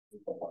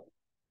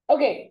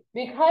Okay,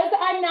 because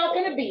I'm not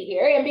going to be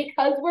here and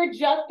because we're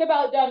just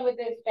about done with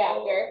this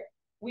chapter,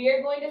 we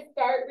are going to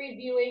start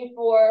reviewing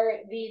for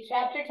the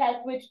chapter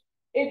test, which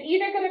is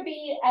either going to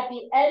be at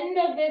the end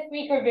of this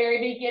week or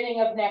very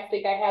beginning of next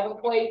week. I haven't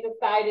quite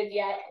decided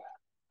yet.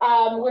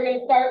 We're going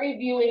to start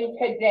reviewing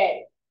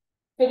today.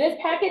 So this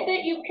packet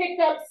that you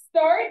picked up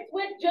starts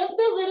with just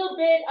a little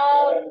bit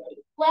of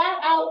flat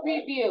out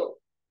review.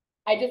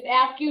 I just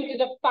ask you to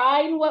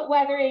define what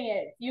weathering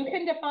is. You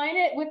can define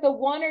it with a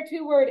 1 or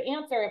 2 word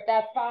answer if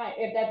that's fine,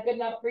 if that's good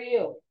enough for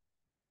you.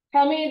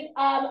 Tell me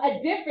a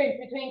difference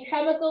between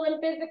chemical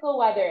and physical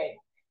weathering.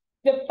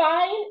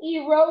 Define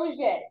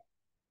erosion.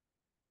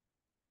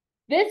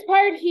 This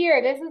part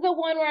here, this is the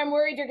one where I'm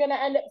worried you're going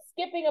to end up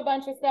skipping a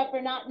bunch of stuff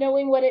for not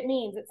knowing what it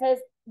means. It says,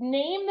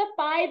 name the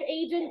 5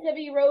 agents of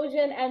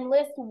erosion and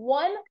list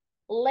 1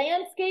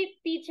 landscape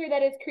feature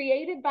that is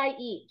created by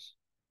each.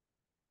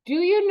 Do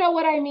you know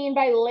what I mean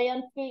by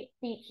landscape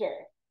feature?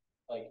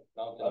 Like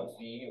a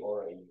V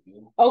or a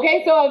U.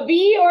 Okay, so a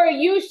V or a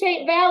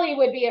U-shaped valley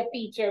would be a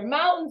feature.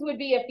 Mountains would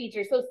be a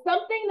feature. So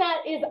something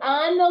that is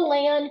on the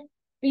land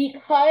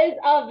because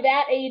of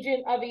that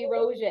agent of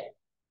erosion.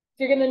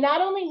 So you're going to not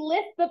only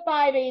list the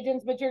 5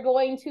 agents, but you're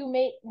going to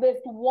make this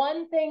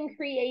one thing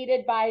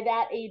created by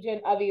that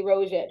agent of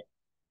erosion.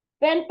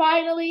 Then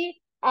finally,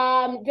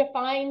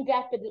 define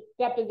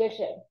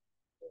deposition.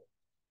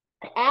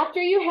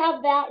 After you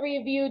have that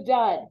review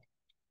done,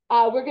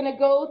 we're going to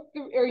go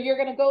through, or you're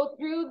going to go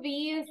through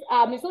these.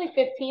 There's only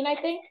 15, I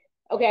think.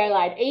 Okay, I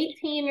lied.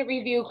 18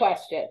 review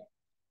questions.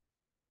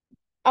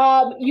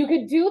 You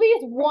could do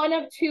these one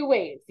of 2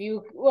 ways.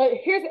 Well,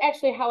 here's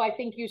actually how I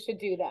think you should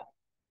do them.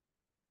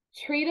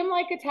 Treat them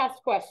like a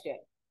test question.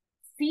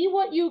 See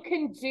what you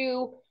can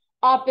do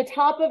off the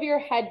top of your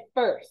head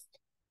first.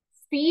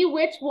 See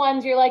which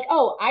ones you're like,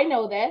 oh, I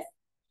know this.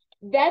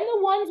 Then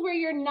the ones where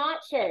you're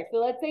not sure. So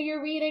let's say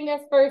you're reading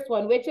this first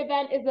one. Which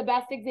event is the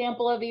best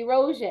example of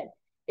erosion?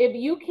 If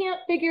you can't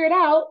figure it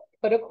out,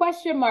 put a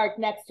question mark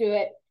next to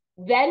it.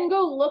 Then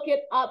go look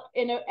it up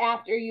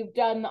after you've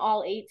done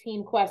all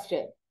 18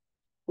 questions.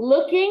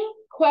 Looking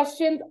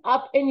questions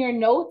up in your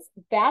notes,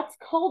 that's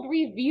called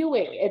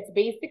reviewing. It's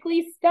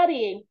basically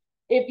studying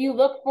if you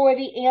look for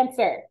the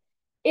answer.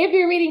 If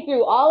you're reading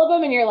through all of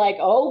them and you're like,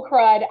 oh,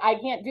 crud, I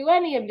can't do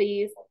any of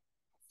these,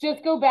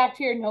 just go back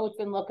to your notes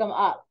and look them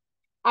up.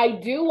 I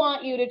do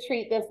want you to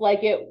treat this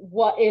like it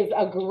is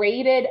a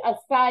graded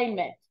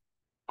assignment.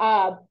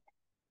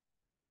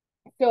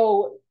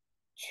 So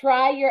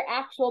try your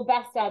actual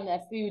best on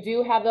this. You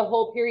do have the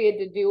whole period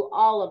to do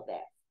all of this.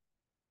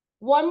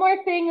 One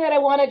more thing that I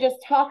want to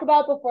just talk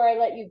about before I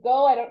let you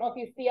go. I don't know if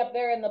you see up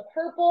there in the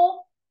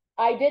purple.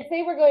 I did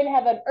say we're going to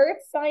have an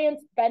earth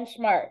science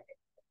benchmark.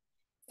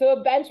 So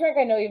a benchmark,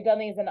 I know you've done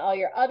these in all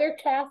your other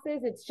classes.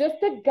 It's just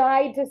a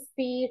guide to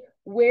see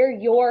where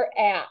you're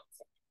at.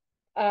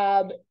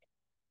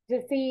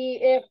 To see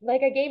if,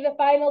 like I gave the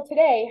final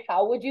today,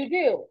 how would you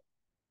do?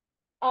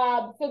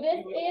 So this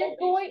is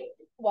going,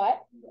 what?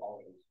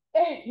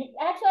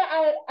 Actually,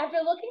 after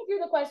looking through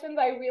the questions,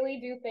 I really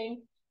do think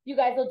you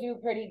guys will do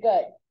pretty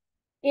good.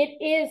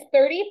 It is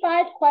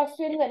 35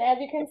 questions, and as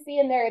you can see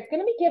in there, it's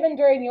going to be given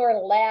during your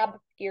lab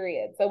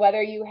period. So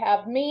whether you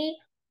have me,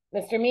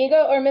 Mr.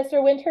 Miga, or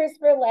Mr. Winters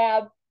for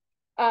lab,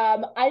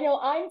 I know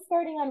I'm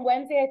starting on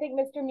Wednesday. I think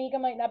Mr. Miga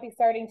might not be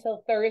starting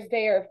till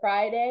Thursday or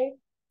Friday.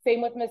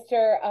 Same with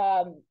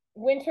Mr.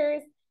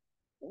 Winters.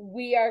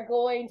 We are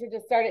going to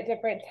just start at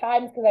different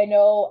times because I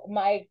know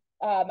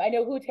I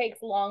know who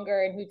takes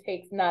longer and who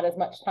takes not as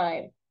much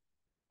time.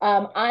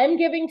 I'm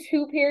giving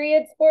 2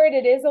 periods for it.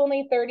 It is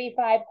only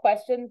 35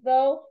 questions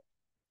though.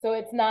 So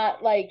it's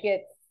not like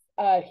it's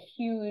a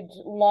huge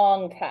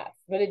long test,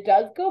 but it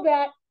does go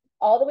back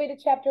all the way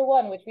to chapter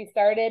 1, which we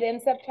started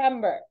in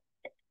September.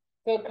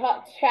 So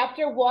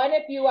chapter 1,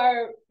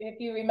 if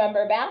you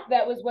remember back,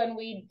 that was when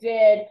we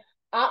did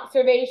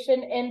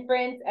observation,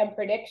 inference, and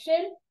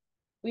prediction.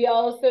 We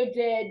also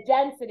did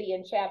density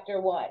in chapter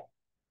 1.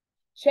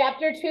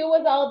 Chapter 2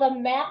 was all the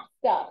map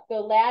stuff. So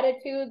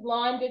latitude,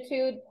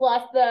 longitude,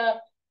 plus the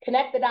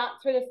connect the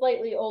dots for the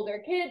slightly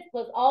older kids,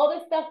 plus all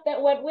the stuff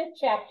that went with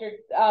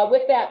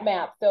with that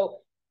map. So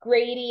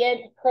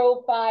gradient,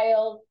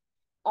 profiles,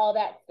 all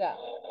that stuff.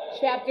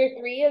 Chapter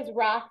 3 is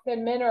rocks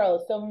and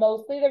minerals. So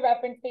mostly the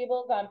reference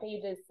tables on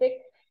pages 6,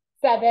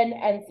 7,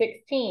 and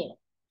 16.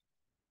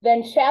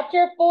 Then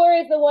chapter 4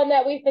 is the one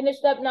that we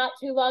finished up not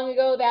too long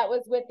ago. That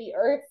was with the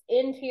Earth's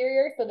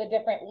interior, so the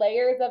different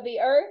layers of the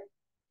Earth.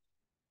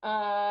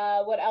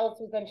 What else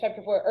was on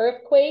chapter 4?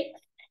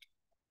 Earthquakes,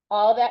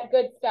 all that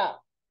good stuff.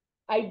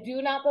 I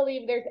do not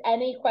believe there's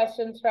any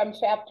questions from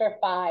chapter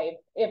 5.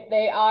 If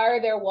they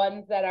are, they're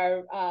ones that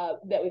are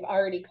that we've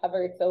already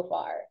covered so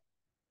far.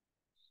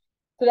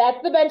 So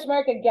that's the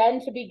benchmark, again,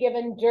 to be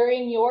given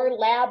during your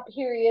lab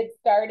period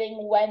starting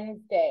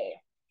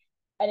Wednesday.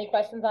 Any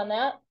questions on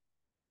that?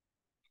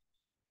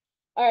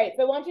 All right,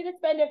 so I want you to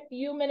spend a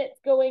few minutes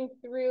going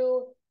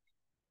through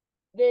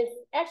this.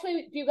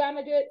 Actually, do you want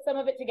to do some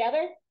of it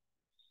together?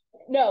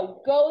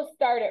 No, go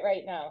start it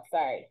right now.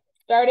 Sorry.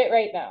 Start it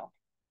right now.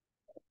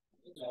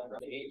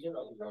 The agent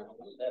of the erosion,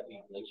 would that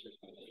be glaciers?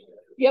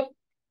 Yep.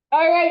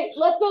 All right,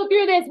 let's go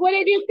through this. What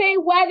did you say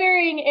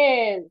weathering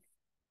is?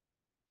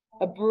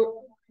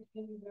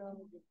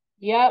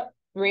 Yep,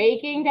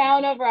 breaking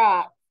down of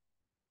rocks.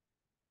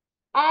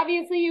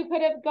 Obviously, you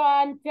could have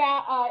gone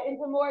down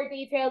into more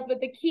details, but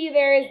the key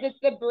there is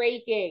just the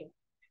breaking.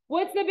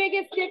 What's the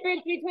biggest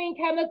difference between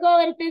chemical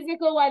and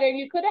physical weathering?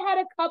 You could have had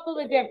a couple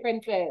of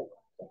differences.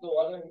 Physical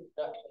weathering is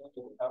not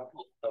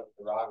of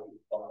the rock,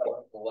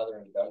 chemical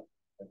weathering does,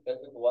 and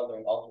physical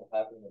weathering also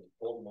happens in a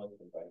cold,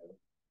 moist environment,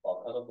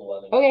 while chemical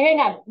weathering. Okay, hang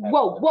on.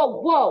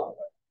 Whoa.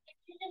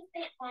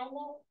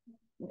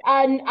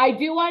 I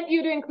do want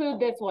you to include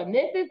this one.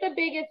 This is the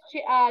biggest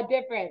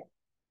difference.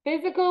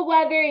 Physical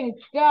weathering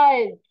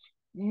does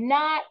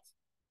not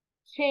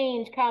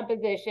change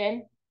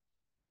composition.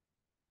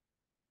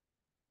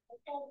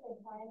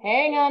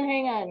 Hang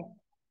on.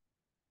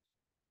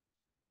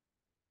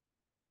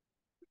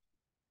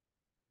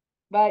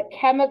 But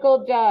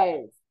chemical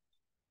does.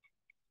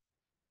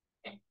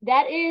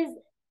 That is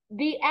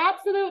the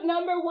absolute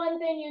number one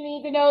thing you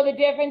need to know, the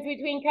difference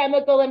between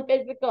chemical and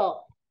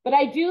physical. But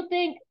I do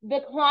think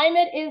the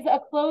climate is a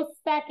close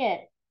second.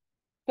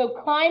 So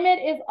climate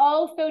is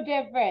also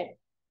different.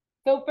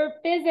 So for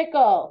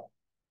physical,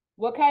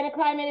 what kind of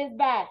climate is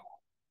best?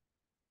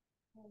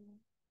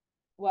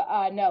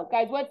 Well, no,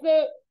 guys, what's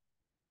the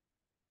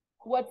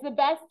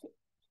best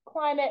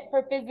climate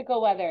for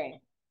physical weathering?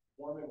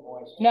 Warm and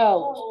moist.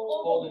 No.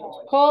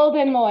 Cold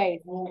and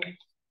moist.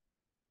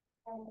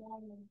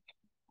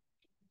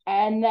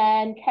 And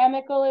then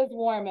chemical is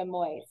warm and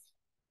moist.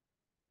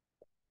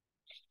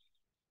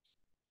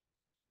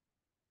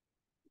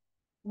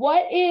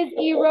 What is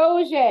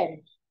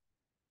erosion?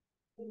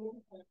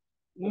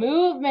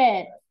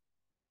 Movement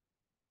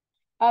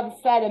of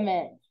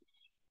sediment.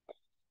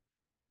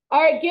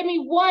 All right, give me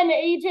one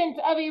agent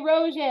of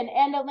erosion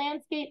and a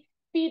landscape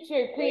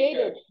feature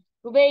created.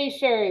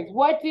 Glaciers.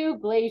 What do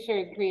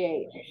glaciers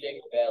create?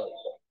 U-shaped valleys.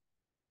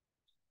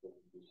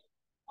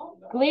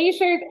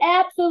 Glaciers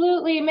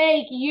absolutely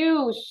make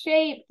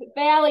U-shaped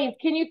valleys.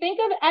 Can you think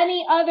of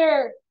any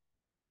other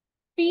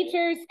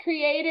features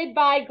created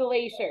by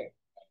glaciers?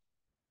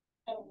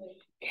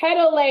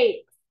 Kettle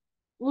lakes.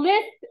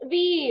 List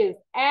these.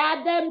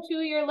 Add them to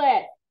your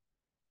list.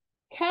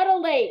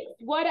 Kettle lakes.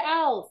 What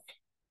else?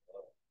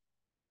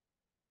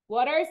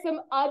 What are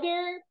some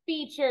other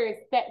features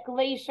that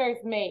glaciers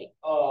make?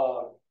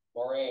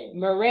 Moraines.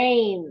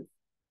 Moraines.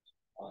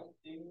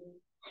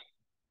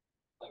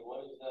 Like,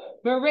 what is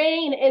that?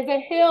 Moraine is a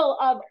hill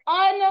of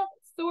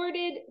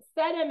unsorted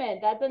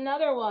sediment. That's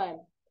another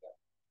one.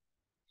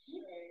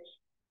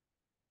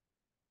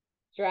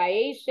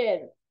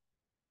 Striations.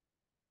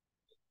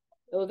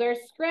 Those are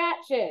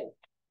scratches.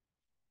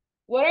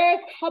 What are a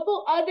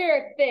couple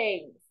other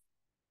things?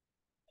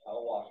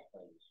 Outwash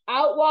plains.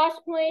 Outwash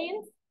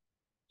plains.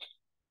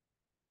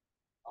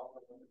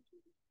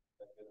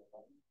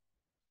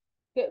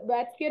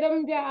 Let's get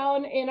them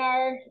down in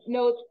our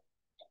notes.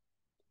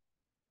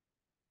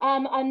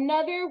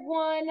 Another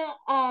one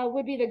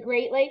would be the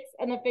Great Lakes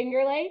and the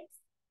Finger Lakes.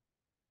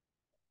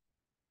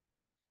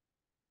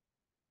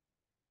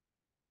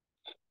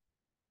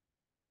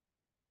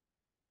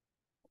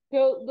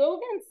 So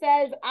Logan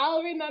says,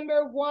 I'll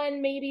remember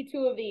one, maybe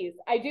two of these.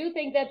 I do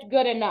think that's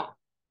good enough.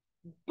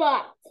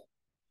 But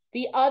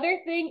the other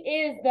thing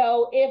is,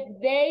 though,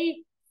 if they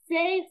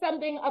say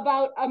something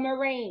about a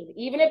moraine,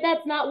 even if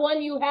that's not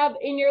one you have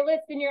in your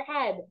list in your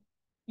head,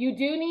 you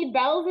do need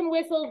bells and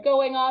whistles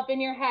going off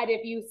in your head.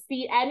 If you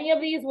see any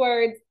of these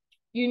words,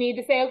 you need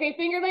to say, okay,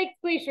 Finger Lakes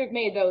glaciers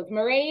made those.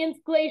 Moraines,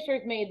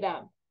 glaciers made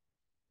them.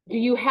 Do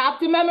you have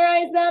to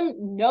memorize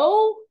them?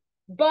 No,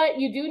 but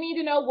you do need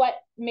to know what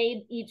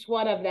made each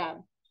one of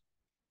them.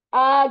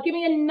 Give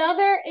me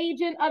another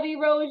agent of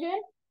erosion.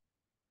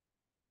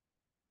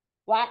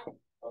 What?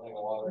 Running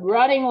water.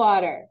 Running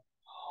water.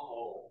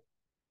 Oh.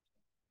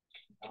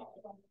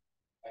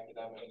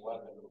 Academic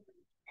weather.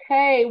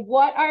 Okay,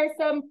 what are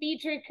some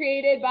features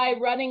created by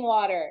running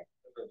water?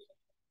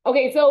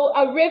 Okay, so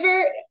a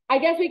river, I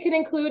guess we can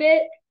include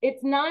it.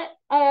 It's not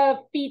a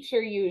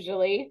feature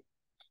usually.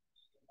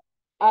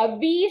 A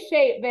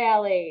V-shaped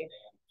valley.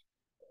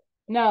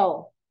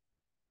 No.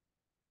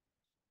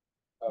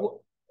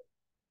 Oh.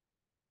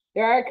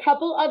 There are a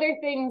couple other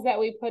things that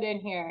we put in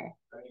here.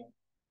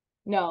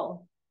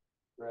 No.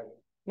 Right.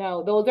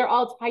 No, those are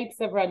all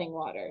types of running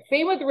water.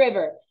 Same with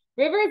river.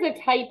 River is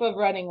a type of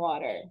running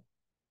water.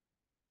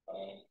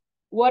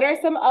 What are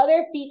some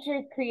other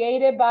features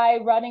created by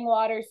running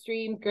water,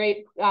 streams,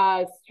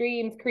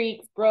 streams,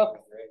 creeks, brooks?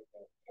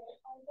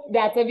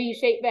 That's a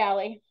V-shaped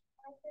valley.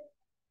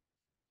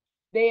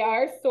 They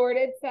are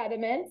sorted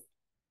sediments.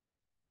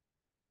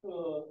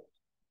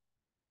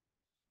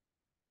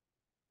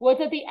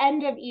 What's at the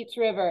end of each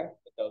river?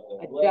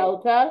 A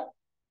delta.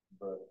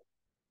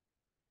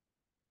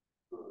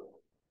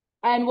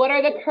 And what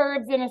are the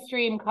curves in a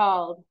stream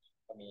called?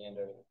 A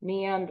meander.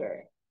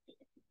 Meander.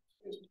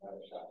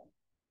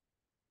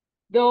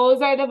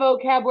 Those are the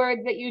vocab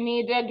words that you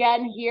need to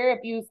again hear. If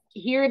you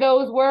hear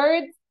those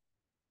words,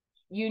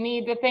 You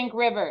need to think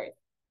rivers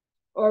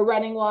or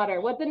running water.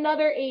 What's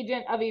another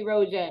agent of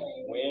erosion?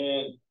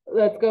 Wind.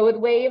 Let's go with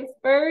waves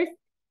first.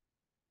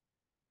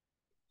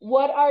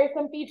 What are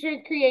some features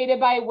created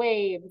by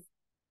waves?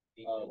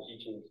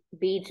 Beaches.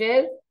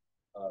 Beaches.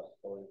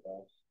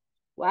 Storage.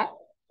 What?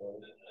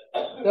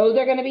 Those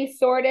are going to be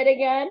sorted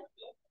again.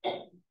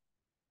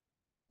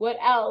 What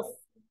else?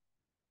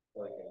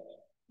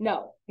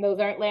 No, those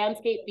aren't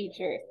landscape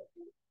features.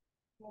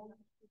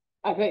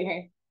 I put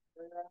here.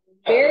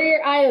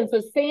 Barrier islands,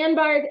 so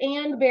sandbars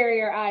and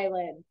barrier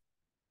islands.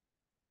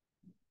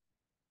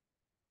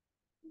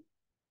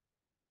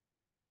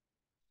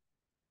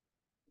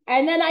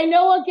 And then I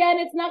know, again,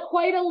 it's not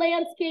quite a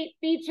landscape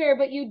feature,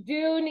 but you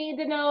do need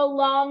to know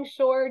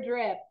longshore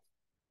drift.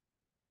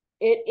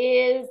 It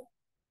is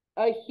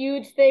a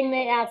huge thing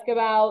they ask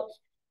about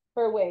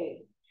for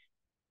waves.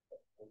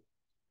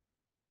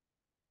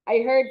 I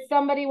heard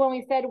somebody, when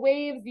we said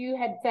waves, you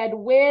had said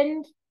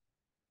wind.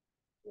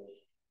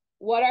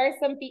 What are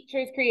some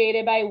features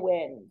created by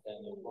wind?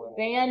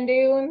 Sand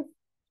dunes.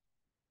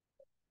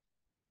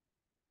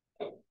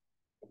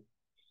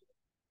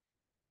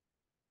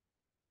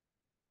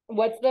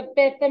 What's the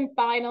fifth and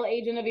final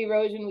agent of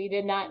erosion we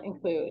did not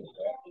include?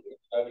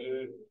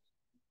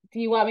 Do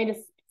you want me to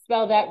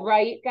spell that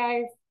right,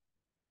 guys?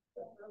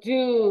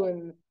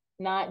 Dunes,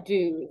 not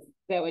dews. Is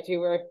that what you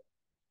were?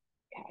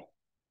 Okay.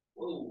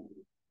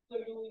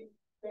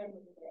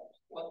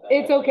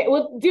 It's okay.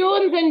 Well,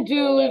 dunes and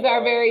dews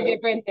are very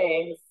different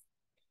things.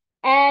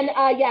 And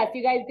yes,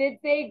 you guys did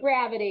say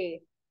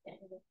gravity.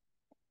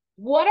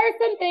 What are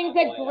some things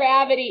that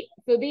gravity,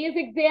 so these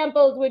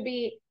examples would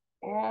be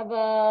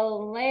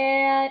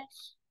avalanche,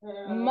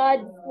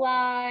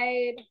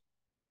 mudslide,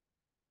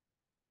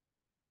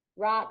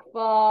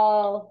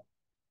 rockfall.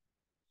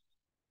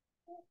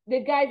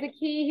 The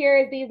key here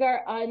is these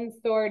are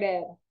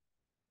unsorted.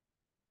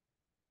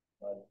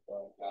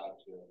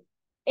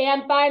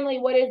 And finally,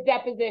 what is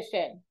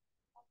deposition?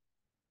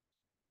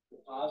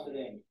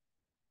 Depositing.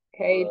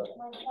 Okay.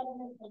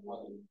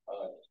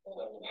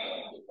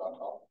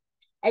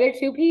 Are there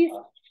two P's?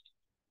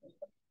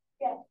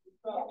 Yeah.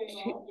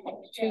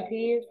 Two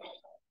P's.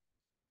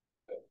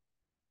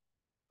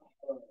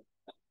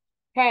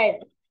 Okay.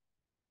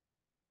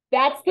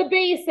 That's the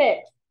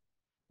basics.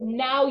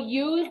 Now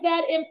use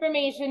that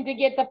information to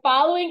get the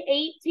following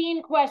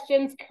 18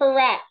 questions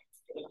correct.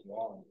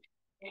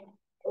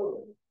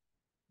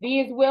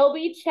 These will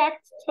be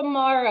checked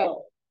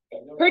tomorrow.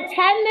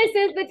 Pretend this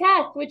is the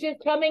test, which is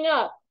coming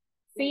up.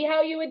 See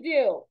how you would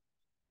do.